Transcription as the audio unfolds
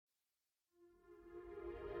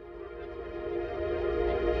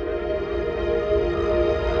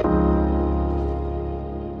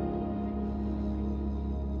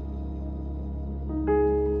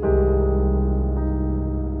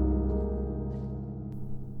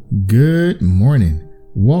Good morning.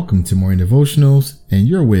 Welcome to Morning Devotionals, and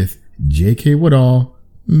you're with J.K. Woodall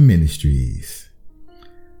Ministries.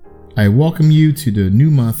 I welcome you to the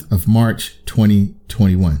new month of March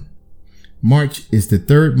 2021. March is the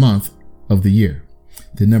third month of the year.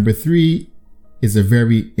 The number 3 is a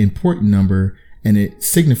very important number, and it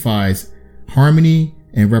signifies harmony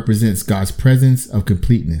and represents God's presence of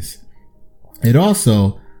completeness. It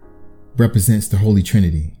also represents the Holy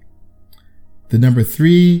Trinity. The number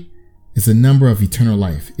 3 is a number of eternal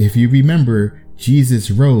life. If you remember, Jesus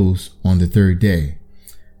rose on the third day.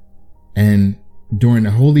 And during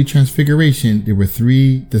the Holy Transfiguration, there were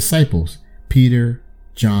 3 disciples, Peter,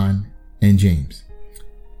 John, and James.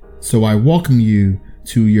 So I welcome you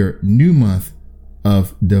to your new month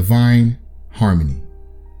of divine harmony.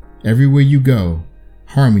 Everywhere you go,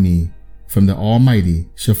 harmony from the Almighty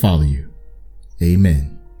shall follow you.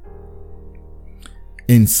 Amen.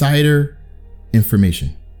 Insider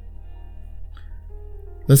information.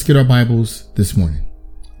 Let's get our Bibles this morning.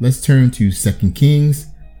 Let's turn to 2 Kings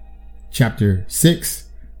chapter 6,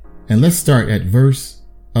 and let's start at verse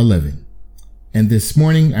 11. And this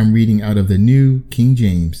morning I'm reading out of the New King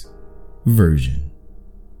James Version.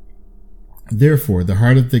 Therefore the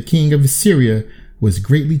heart of the king of Assyria was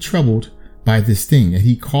greatly troubled by this thing, and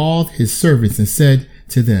he called his servants and said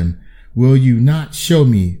to them, Will you not show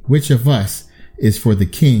me which of us is for the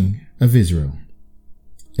king of Israel?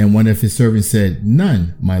 And one of his servants said,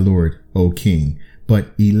 None, my lord, O king,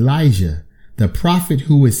 but Elijah, the prophet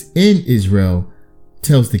who is in Israel,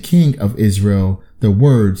 tells the king of Israel the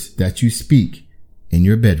words that you speak in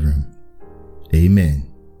your bedroom. Amen.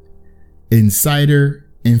 Insider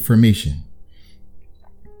information.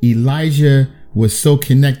 Elijah was so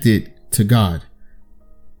connected to God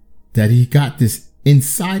that he got this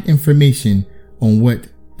inside information on what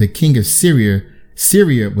the king of Syria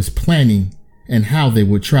was planning and how they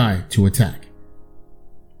would try to attack.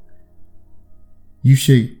 You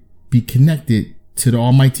should be connected to the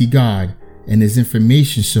Almighty God, and his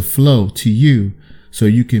information should flow to you so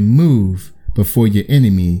you can move before your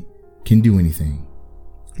enemy can do anything.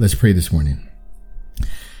 Let's pray this morning.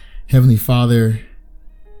 Heavenly Father,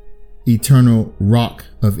 eternal rock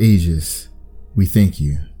of ages, we thank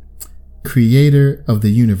you. Creator of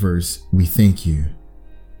the universe, we thank you.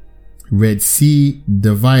 Red Sea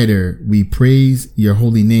divider, we praise your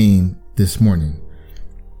holy name this morning.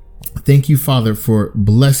 Thank you, Father, for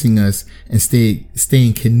blessing us and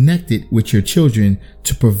staying connected with your children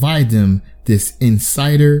to provide them this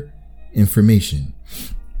insider information.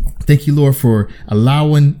 Thank you, Lord, for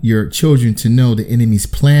allowing your children to know the enemy's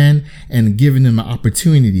plan and giving them an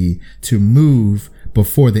opportunity to move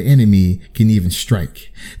before the enemy can even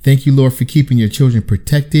strike. Thank you, Lord, for keeping your children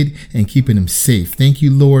protected and keeping them safe. Thank you,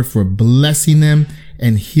 Lord, for blessing them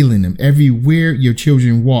and healing them. Everywhere your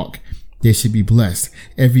children walk, they should be blessed.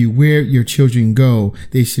 Everywhere your children go,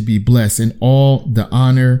 they should be blessed. And all the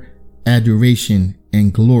honor, adoration,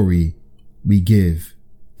 and glory we give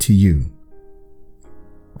to you.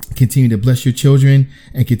 Continue to bless your children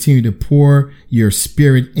and continue to pour your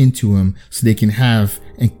spirit into them so they can have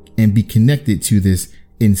and be connected to this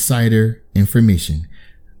insider information.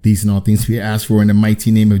 These and all things we ask for in the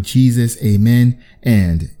mighty name of Jesus. Amen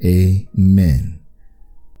and amen.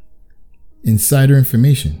 Insider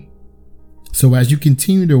information. So as you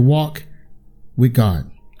continue to walk with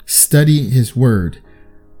God, study his word,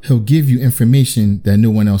 he'll give you information that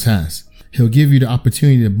no one else has. He'll give you the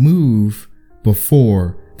opportunity to move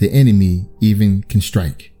before the enemy even can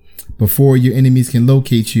strike. Before your enemies can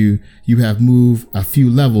locate you, you have moved a few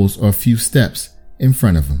levels or a few steps in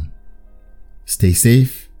front of them. Stay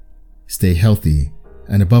safe, stay healthy,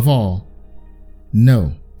 and above all,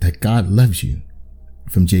 know that God loves you.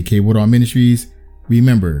 From J.K. Woodall Ministries,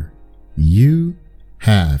 remember, you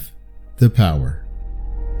have the power.